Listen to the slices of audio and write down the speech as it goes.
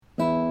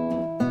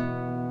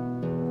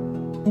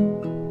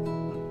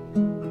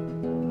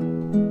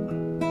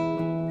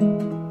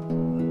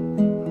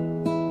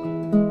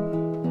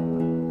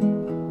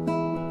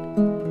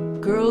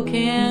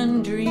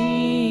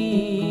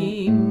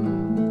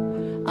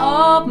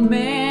of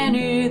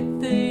many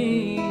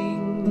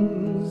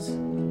things.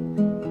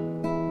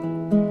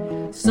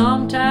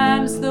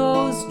 Sometimes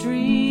those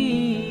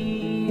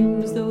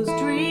dreams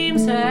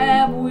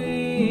have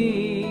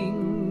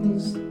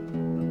wings.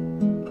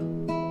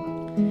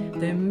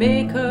 They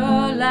make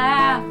her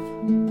laugh,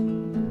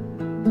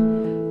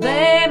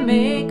 they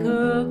make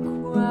her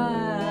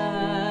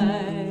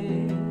cry,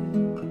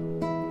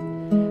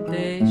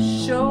 they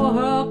show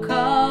her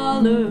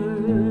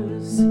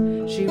colors,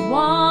 she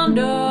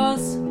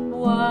wonders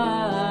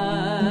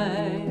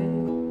why,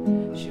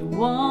 she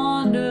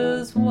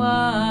wonders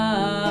why.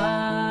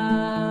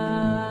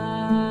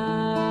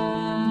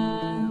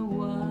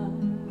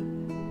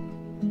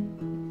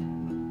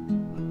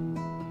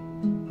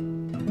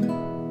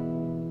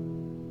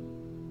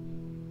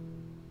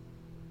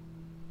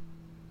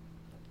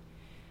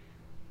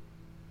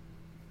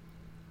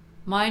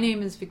 My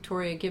name is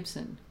Victoria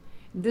Gibson.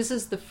 This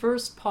is the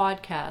first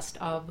podcast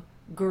of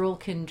Girl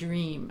Can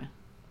Dream.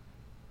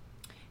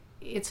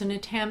 It's an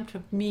attempt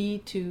of me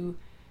to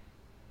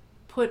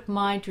put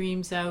my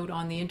dreams out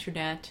on the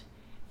internet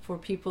for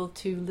people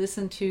to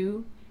listen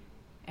to,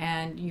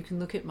 and you can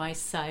look at my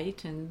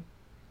site and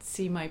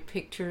see my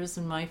pictures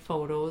and my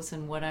photos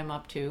and what I'm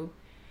up to.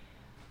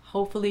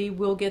 Hopefully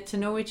we'll get to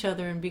know each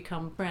other and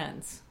become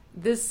friends.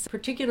 This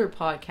particular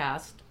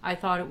podcast, I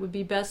thought it would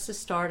be best to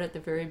start at the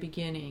very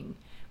beginning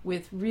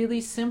with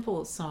really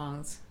simple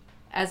songs.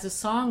 As a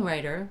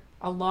songwriter,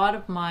 a lot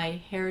of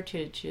my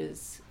heritage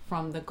is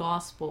from the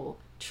gospel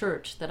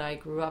church that I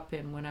grew up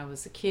in when I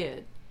was a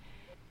kid.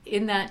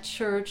 In that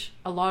church,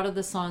 a lot of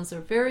the songs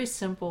are very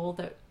simple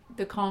that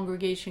the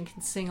congregation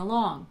can sing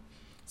along.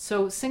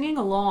 So singing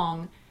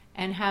along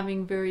and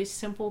having very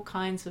simple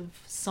kinds of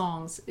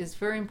songs is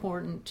very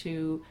important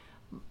to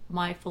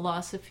my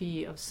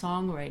philosophy of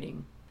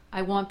songwriting.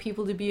 I want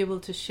people to be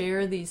able to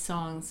share these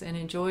songs and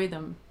enjoy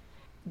them.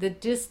 The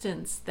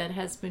distance that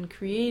has been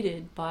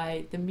created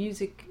by the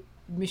music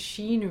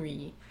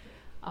machinery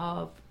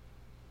of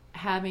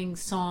having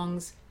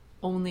songs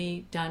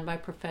only done by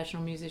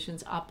professional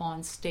musicians up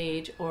on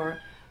stage or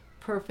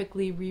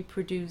perfectly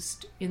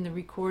reproduced in the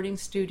recording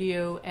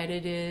studio,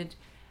 edited.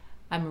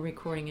 I'm a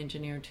recording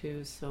engineer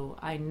too, so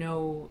I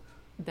know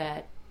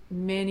that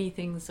many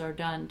things are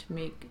done to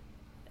make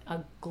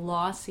a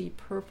glossy,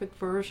 perfect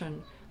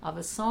version of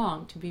a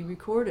song to be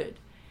recorded.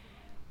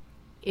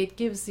 It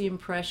gives the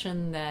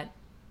impression that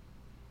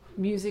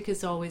music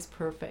is always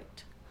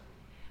perfect.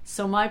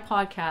 So my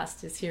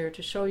podcast is here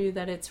to show you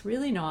that it's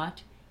really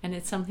not, and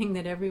it's something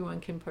that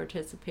everyone can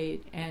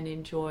participate and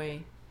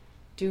enjoy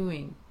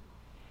doing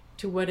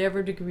to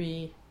whatever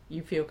degree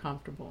you feel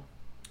comfortable.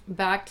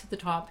 Back to the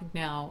topic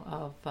now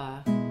of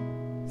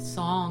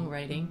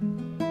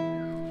songwriting.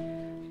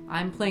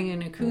 I'm playing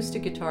an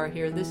acoustic guitar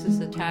here. This is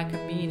a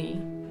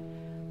Takamine.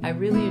 I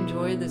really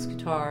enjoy this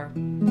guitar.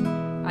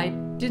 I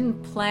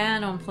didn't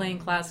plan on playing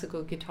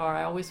classical guitar.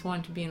 I always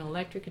wanted to be an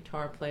electric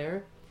guitar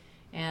player,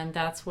 and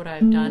that's what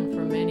I've done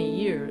for many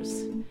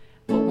years.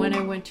 But when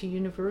I went to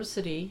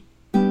university,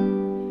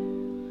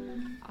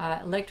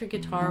 electric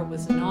guitar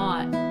was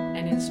not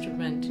an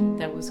instrument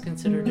that was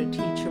considered a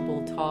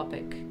teachable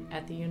topic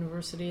at the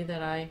university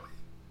that I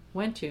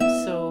went to.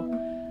 So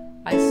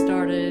I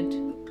started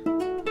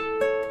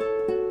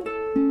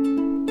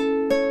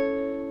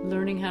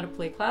learning how to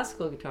play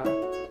classical guitar.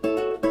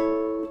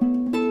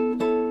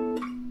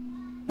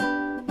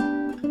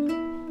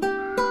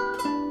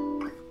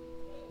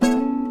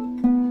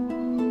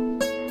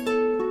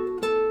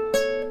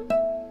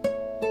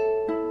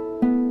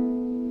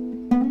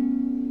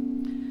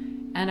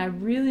 And I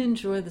really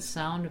enjoy the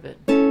sound of it.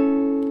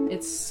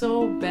 It's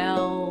so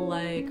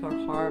bell-like or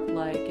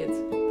harp-like.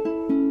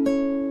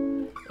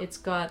 It's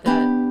got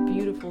that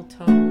beautiful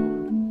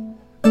tone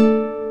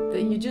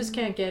that you just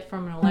can't get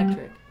from an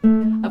electric.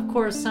 Of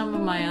course, some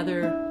of my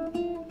other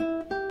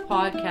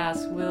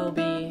podcasts will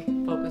be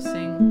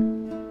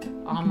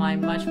focusing on my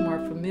much more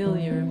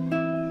familiar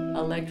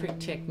electric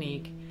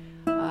technique,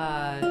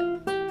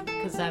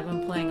 because I've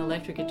been playing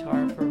electric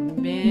guitar for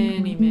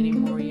many, many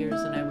more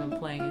years than I've been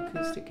playing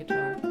acoustic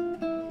guitar.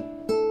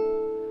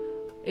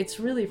 It's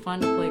really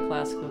fun to play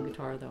classical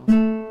guitar though.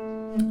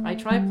 I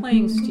tried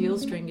playing steel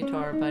string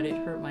guitar, but it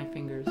hurt my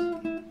fingers.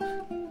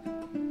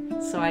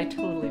 So I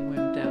totally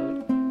wimped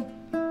out.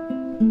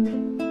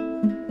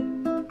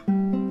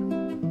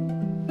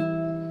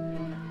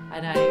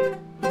 And I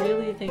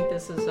really think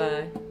this is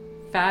a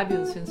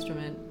fabulous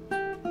instrument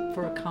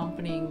for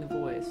accompanying the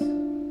voice.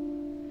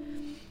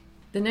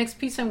 The next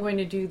piece I'm going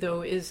to do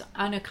though is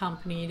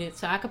unaccompanied.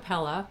 It's a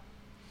cappella.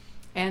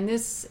 And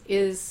this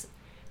is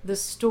the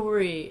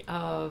story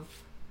of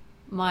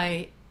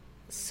my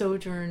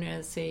sojourn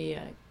as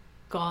a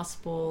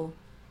gospel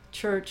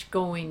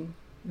church-going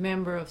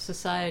member of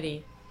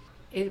society.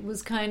 It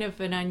was kind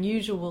of an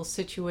unusual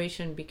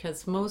situation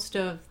because most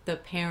of the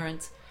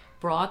parents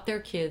brought their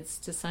kids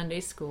to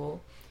Sunday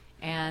school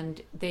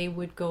and they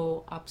would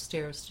go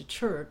upstairs to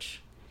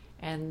church,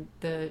 and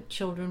the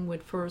children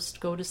would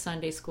first go to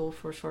Sunday school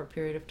for a short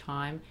period of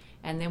time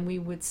and then we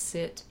would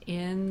sit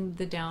in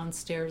the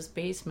downstairs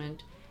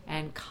basement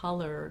and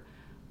color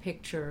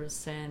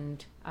pictures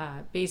and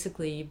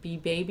basically be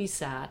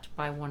babysat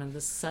by one of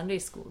the Sunday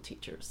school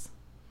teachers.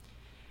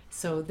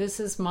 So this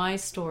is my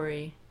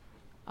story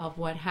of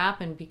what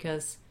happened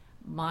because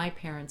my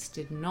parents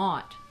did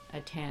not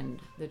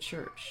attend the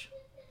church.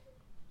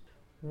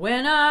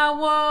 When I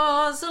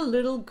was a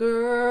little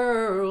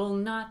girl,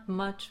 not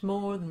much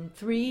more than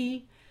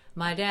 3,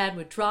 my dad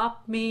would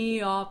drop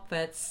me off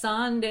at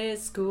Sunday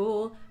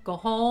school, go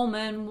home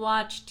and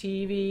watch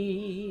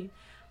TV.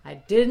 I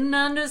didn't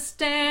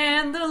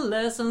understand the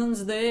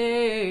lessons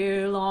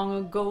there long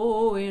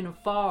ago in a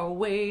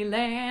faraway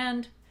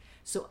land.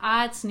 So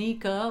I'd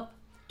sneak up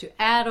to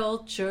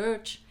adult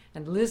church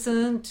and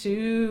listen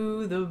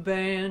to the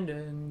band,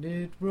 and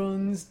it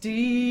runs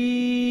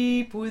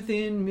deep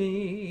within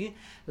me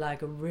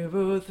like a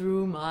river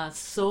through my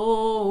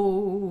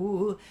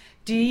soul.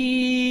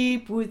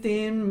 Deep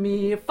within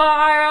me, a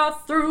fire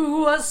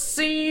through a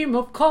seam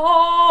of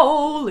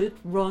coal. It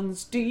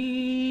runs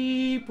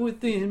deep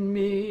within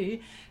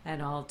me,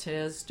 and I'll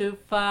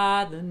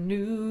testify the news.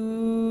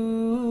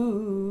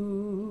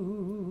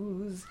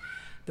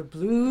 The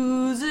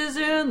blues is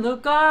in the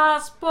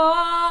gospel,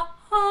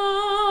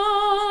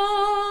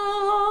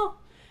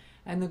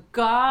 and the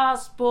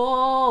gospel's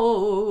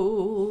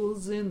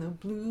in the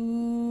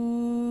blues.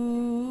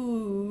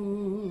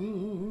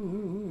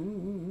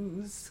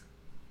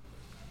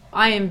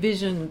 I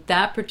envisioned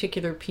that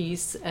particular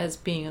piece as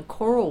being a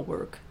choral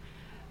work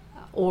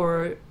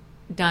or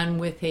done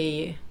with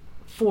a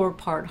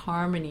 4-part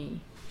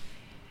harmony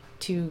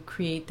to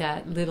create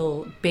that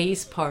little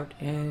bass part,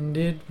 and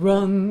it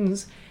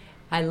runs.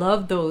 I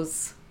love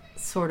those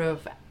sort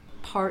of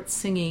part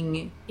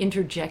singing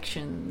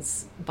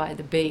interjections by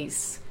the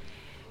bass.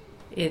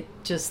 It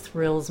just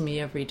thrills me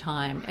every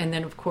time. And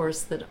then of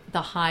course the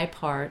high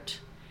part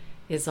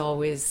is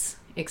always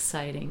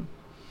exciting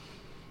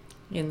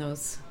in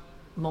those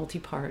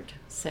multi-part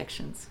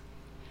sections.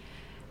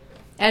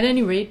 At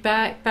any rate,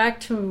 back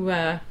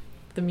to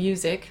the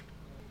music.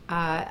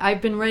 I've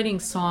been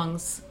writing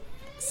songs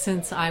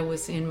since I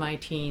was in my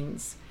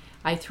teens.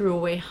 I threw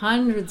away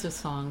hundreds of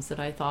songs that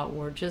I thought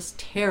were just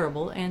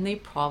terrible, and they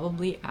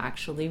probably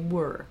actually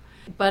were.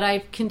 But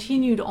I've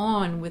continued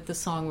on with the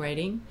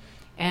songwriting,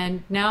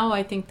 and now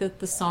I think that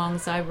the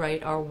songs I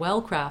write are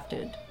well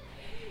crafted.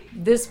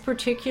 This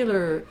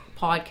particular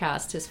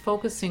podcast is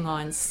focusing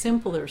on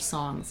simpler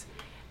songs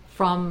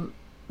from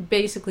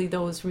basically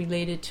those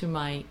related to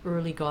my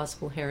early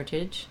gospel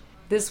heritage.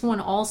 This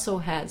one also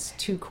has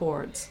 2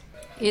 chords.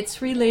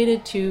 It's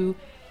related to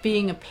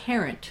being a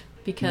parent,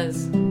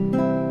 because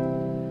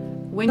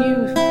when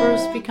you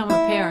first become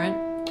a parent,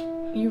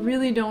 you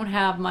really don't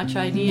have much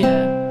idea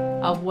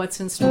of what's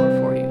in store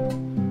for you.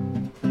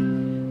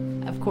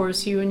 Of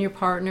course, you and your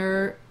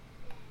partner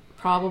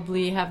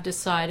probably have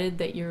decided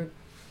that you're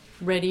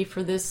ready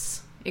for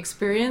this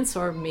experience,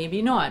 or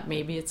maybe not.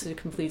 Maybe it's a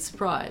complete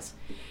surprise.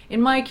 In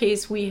my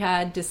case, we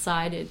had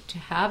decided to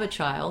have a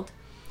child,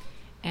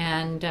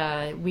 and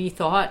we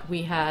thought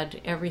we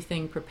had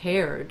everything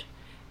prepared,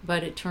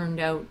 but it turned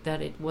out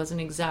that it wasn't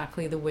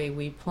exactly the way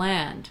we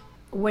planned.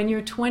 When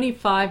you're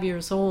 25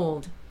 years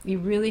old, you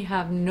really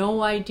have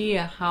no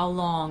idea how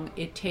long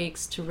it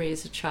takes to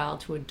raise a child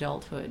to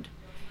adulthood,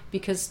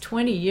 because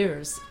 20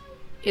 years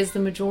is the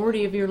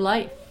majority of your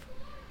life.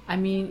 I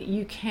mean,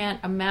 you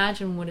can't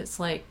imagine what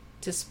it's like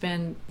to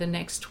spend the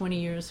next 20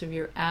 years of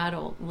your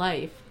adult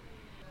life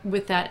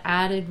with that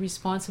added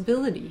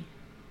responsibility,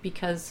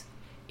 because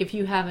if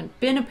you haven't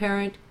been a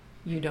parent,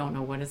 you don't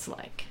know what it's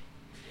like.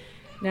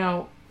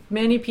 Now,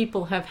 many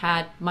people have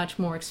had much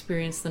more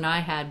experience than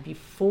I had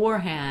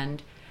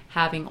beforehand,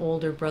 having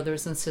older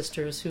brothers and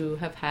sisters who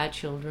have had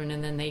children,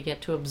 and then they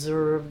get to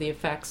observe the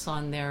effects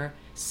on their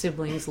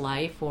siblings'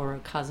 life or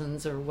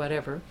cousins or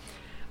whatever.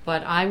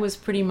 But I was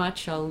pretty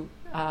much a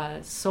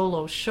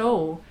solo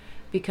show,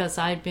 because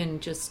I'd been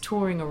just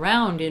touring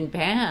around in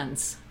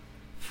bands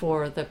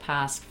for the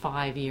past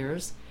 5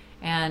 years,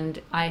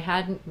 and I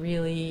hadn't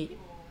really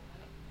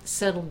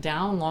settled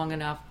down long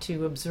enough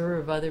to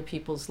observe other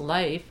people's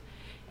life.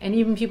 And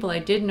even people I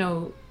did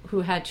know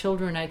who had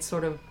children, I'd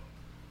sort of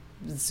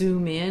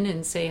zoom in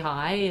and say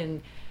hi,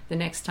 and the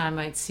next time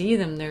I'd see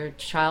them, their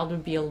child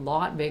would be a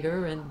lot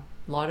bigger and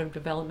a lot of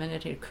development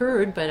had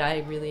occurred, but I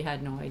really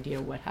had no idea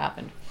what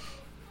happened.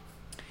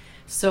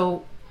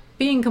 So,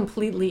 being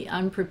completely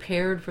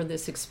unprepared for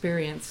this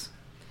experience,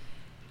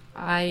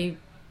 I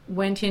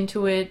went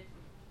into it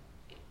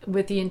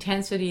with the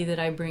intensity that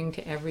I bring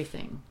to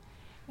everything.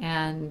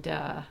 And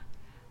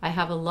I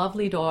have a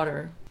lovely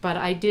daughter, but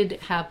I did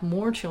have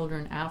more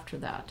children after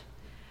that.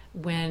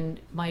 When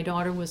my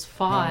daughter was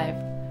 5,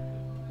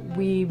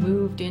 we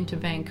moved into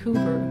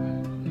Vancouver,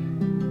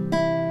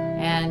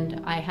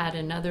 and I had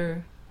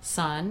another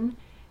son,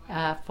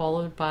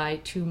 followed by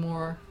 2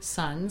 more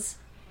sons,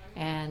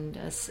 and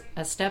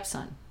a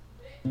stepson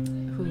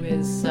who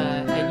is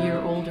a year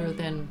older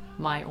than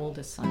my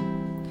oldest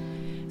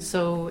son.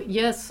 So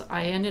yes,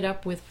 I ended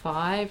up with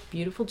 5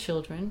 beautiful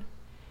children,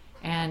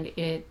 and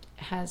it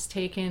has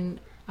taken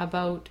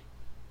about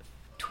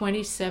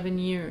 27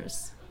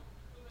 years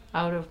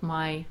out of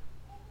my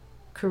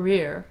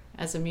career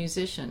as a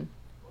musician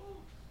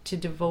to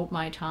devote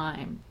my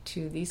time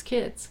to these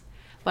kids.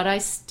 But I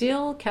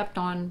still kept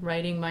on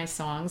writing my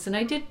songs, and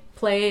I did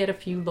play at a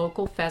few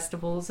local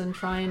festivals and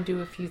try and do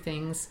a few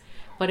things,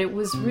 but it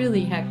was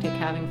really hectic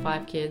having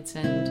 5 kids,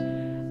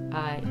 and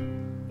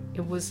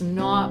it was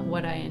not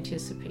what I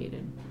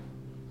anticipated.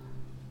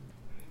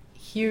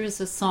 Here's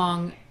a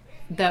song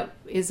that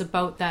is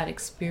about that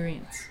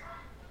experience.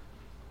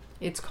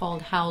 It's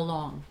called How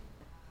Long?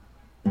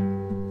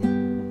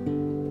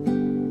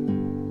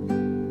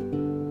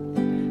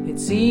 It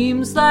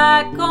seems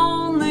like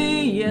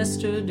only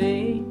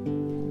yesterday,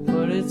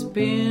 but it's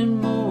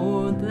been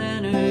more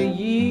than a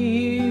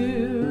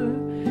year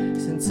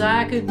since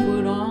I could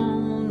put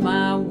on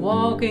my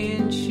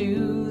walking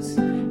shoes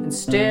and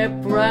step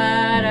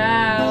right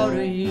out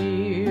of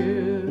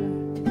here.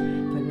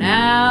 But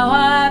now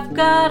I've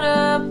got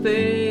a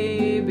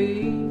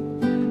baby,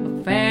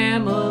 a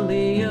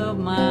family of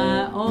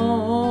my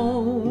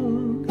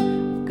own.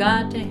 I've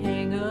got to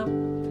hang up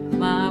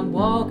my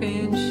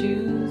walking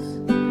shoes,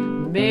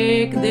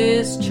 make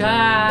this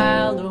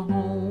child a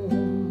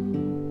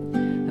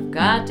home. I've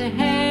got to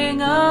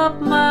hang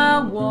up my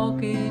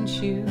walking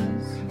shoes,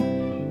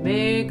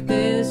 make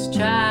this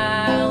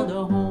child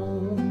a home.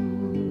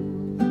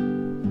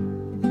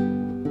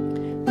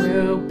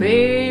 Well,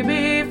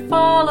 baby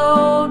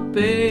followed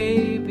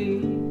baby,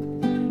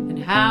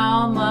 and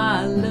how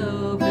my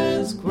love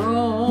has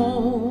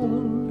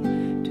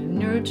grown to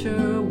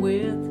nurture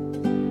with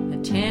a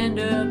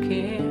tender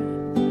care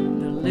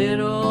the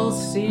little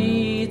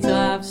seeds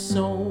I've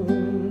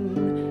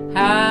sown.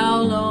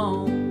 How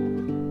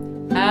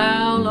long,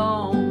 how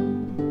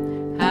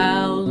long,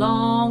 how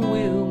long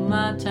will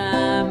my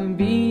time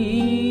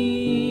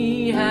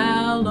be?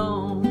 How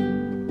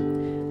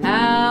long,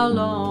 how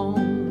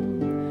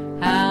long,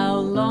 how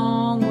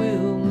long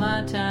will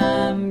my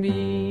time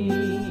be?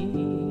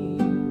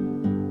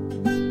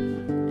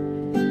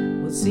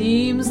 Well,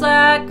 seems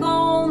like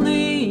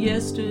only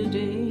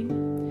yesterday,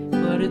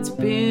 but it's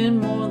been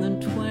more than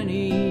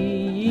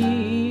 20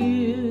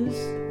 years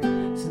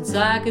since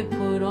I could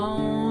put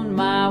on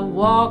my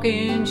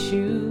walking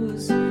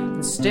shoes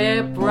and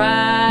step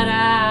right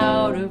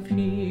out of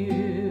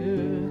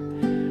here.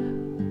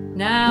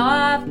 Now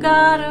I've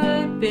got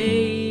a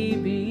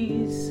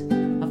babies,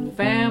 a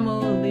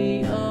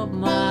family of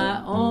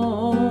my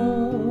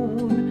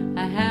own.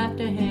 I have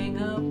to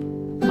hang up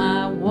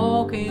my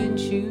walking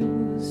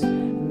shoes,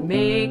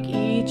 make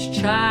each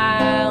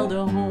child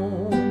a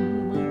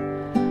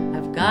home.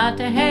 I've got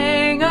to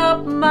hang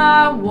up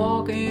my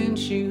walking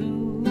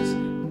shoes,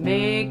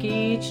 make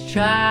each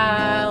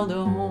child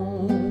a home.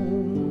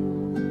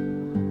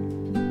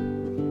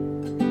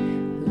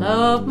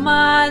 Love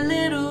my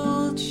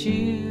little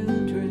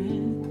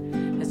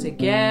children as they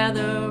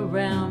gather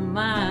around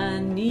my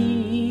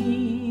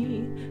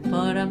knee,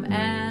 but I'm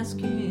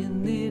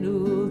asking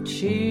little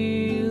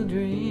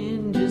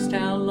children, just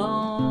how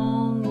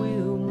long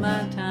will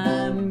my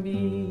time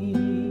be?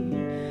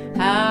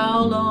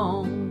 How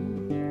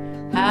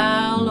long,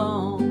 how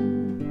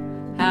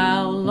long,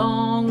 how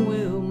long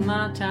will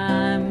my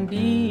time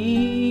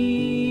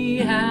be?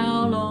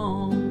 How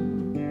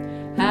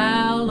long,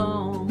 how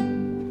long,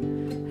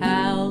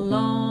 how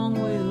long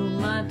will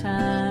my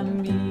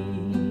time be?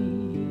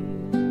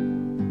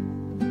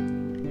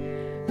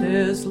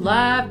 There's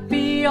life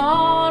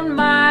beyond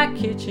my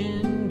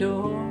kitchen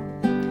door,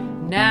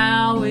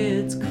 now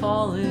it's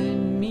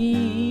calling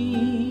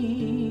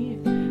me.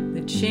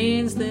 The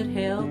chains that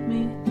held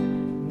me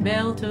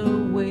melt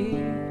away,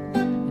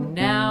 and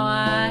now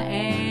I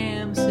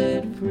am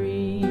set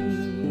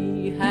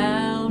free.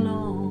 How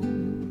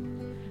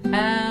long,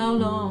 how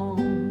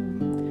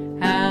long,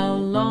 how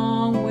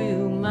long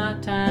will my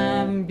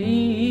time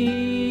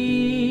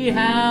be?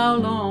 How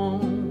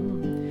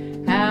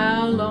long,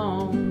 how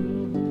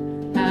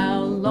long,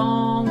 how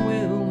long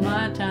will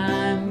my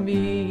time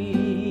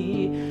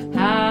be?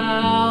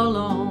 How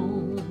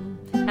long,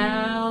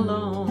 how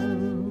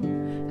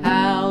long,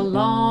 how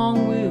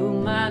long will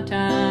my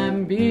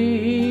time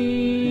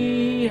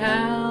be?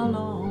 How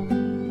long,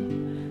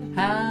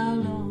 how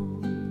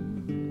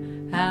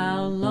long,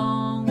 how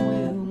long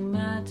will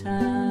my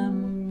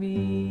time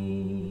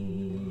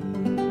be?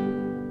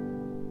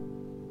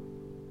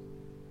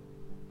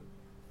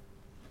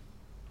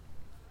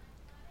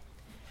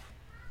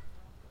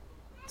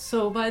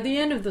 So by the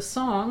end of the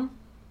song,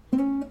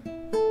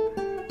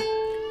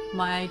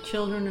 my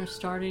children are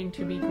starting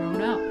to be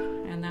grown up,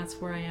 and that's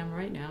where I am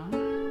right now.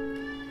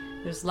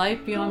 There's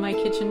life beyond my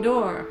kitchen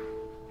door,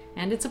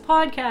 and it's a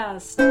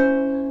podcast.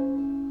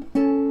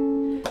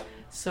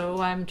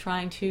 So I'm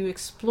trying to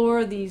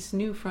explore these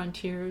new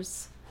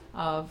frontiers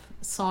of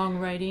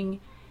songwriting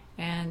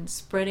and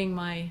spreading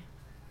my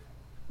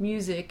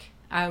music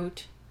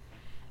out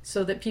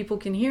so that people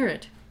can hear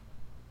it.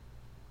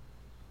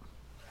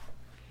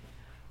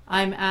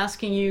 I'm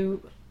asking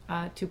you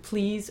to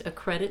please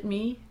accredit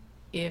me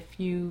if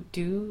you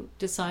do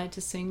decide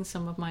to sing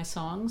some of my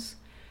songs.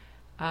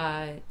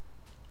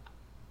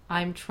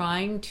 I'm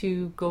trying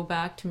to go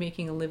back to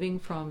making a living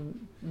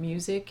from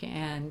music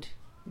and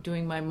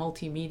doing my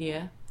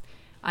multimedia.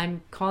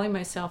 I'm calling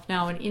myself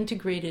now an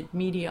integrated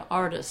media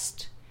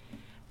artist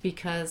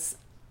because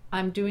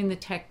I'm doing the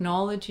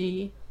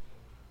technology,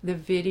 the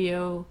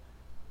video,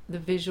 the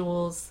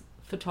visuals,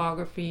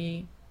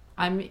 photography.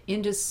 I'm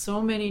into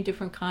so many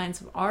different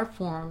kinds of art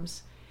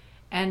forms,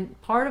 and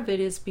part of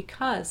it is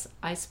because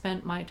I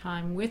spent my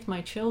time with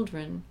my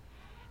children.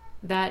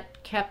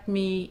 That kept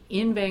me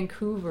in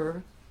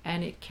Vancouver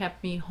and it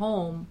kept me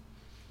home.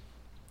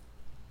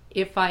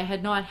 If I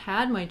had not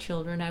had my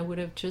children, I would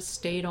have just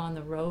stayed on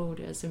the road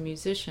as a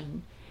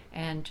musician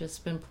and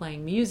just been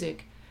playing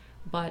music.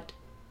 But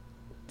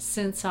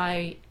since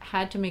I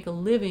had to make a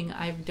living,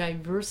 I've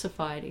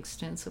diversified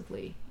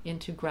extensively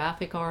into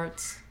graphic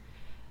arts,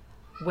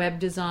 web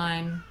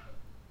design,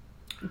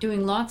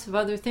 doing lots of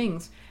other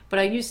things. But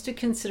I used to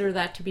consider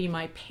that to be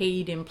my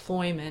paid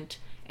employment,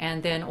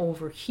 and then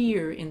over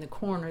here in the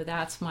corner,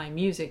 that's my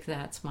music,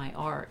 that's my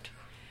art.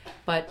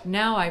 But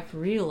now I've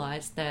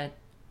realized that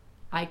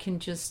I can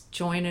just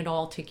join it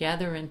all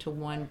together into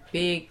one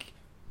big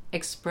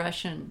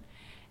expression,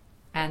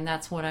 and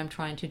that's what I'm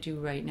trying to do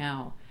right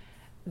now.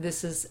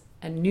 This is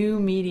a new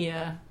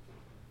media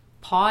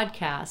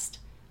podcast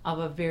of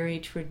a very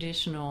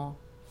traditional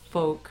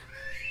folk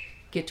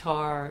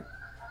guitar,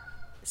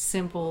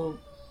 simple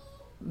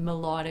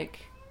melodic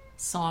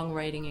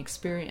songwriting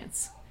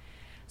experience.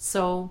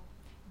 So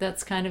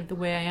that's kind of the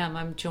way I am.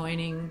 I'm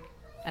joining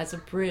as a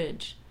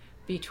bridge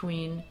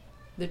between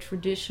the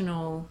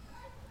traditional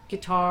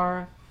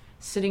guitar,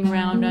 sitting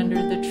around under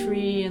the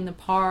tree in the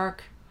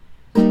park,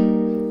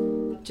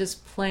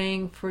 just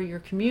playing for your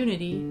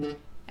community,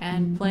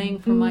 and playing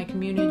for my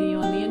community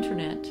on the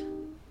internet,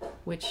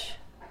 which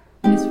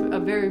is a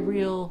very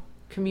real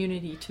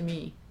community to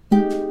me.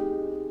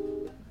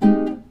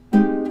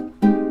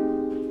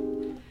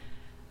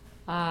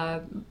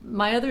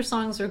 My other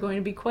songs are going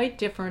to be quite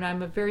different.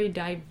 I'm a very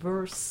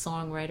diverse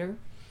songwriter.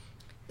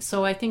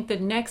 So I think the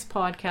next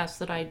podcast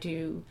that I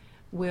do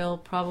will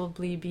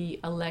probably be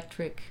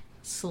electric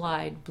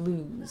slide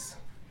blues,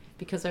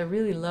 because I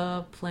really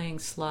love playing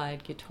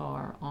slide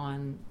guitar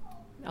on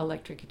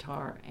electric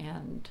guitar,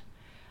 and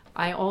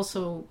I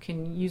also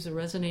can use a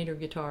resonator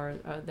guitar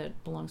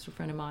that belongs to a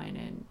friend of mine,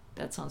 and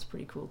that sounds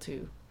pretty cool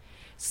too.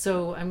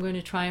 So I'm going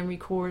to try and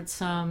record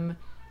some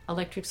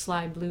electric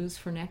slide blues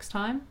for next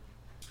time.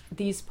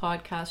 These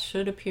podcasts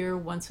should appear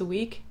once a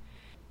week.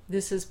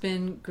 This has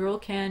been Girl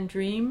Can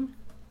Dream,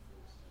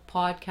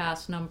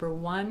 podcast number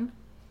 1,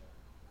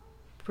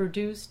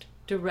 produced,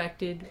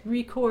 directed,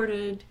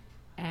 recorded,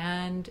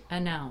 and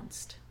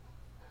announced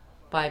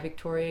by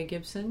Victoria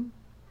Gibson.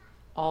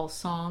 All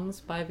songs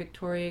by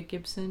Victoria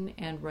Gibson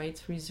and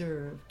rights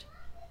reserved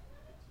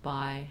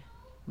by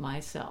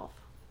myself.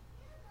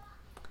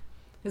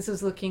 This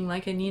is looking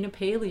like a Nina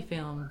Paley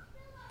film.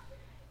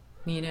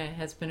 Nina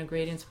has been a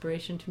great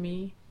inspiration to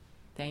me.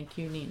 Thank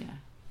you, Nina.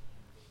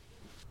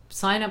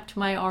 Sign up to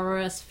my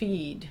RSS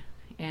feed,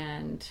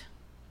 and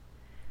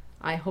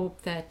I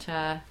hope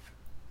that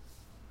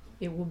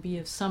it will be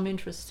of some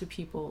interest to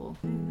people.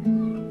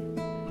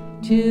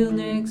 Till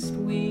next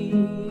week.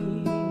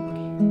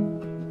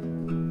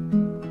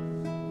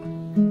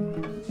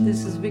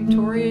 This is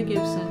Victoria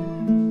Gibson,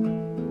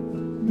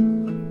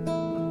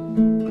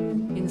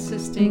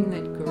 insisting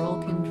that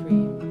girl can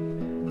dream.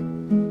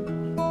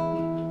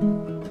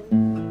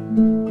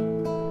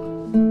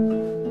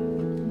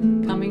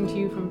 Coming to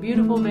you from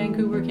beautiful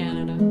Vancouver,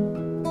 Canada,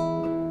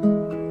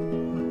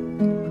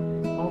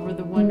 over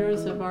the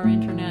wonders of our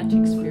internet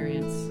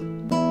experience.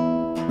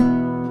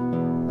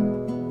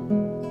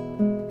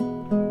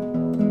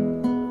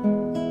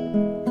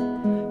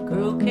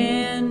 Girl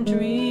can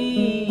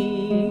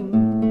dream,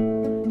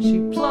 she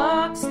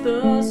plucks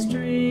the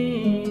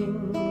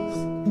strings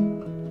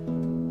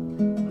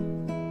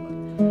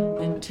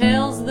and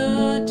tells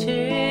the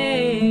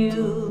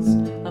tales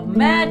of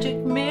magic,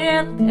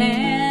 myth,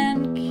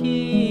 and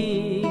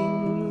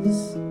kings.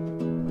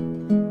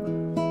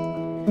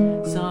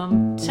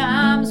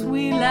 Sometimes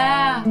we laugh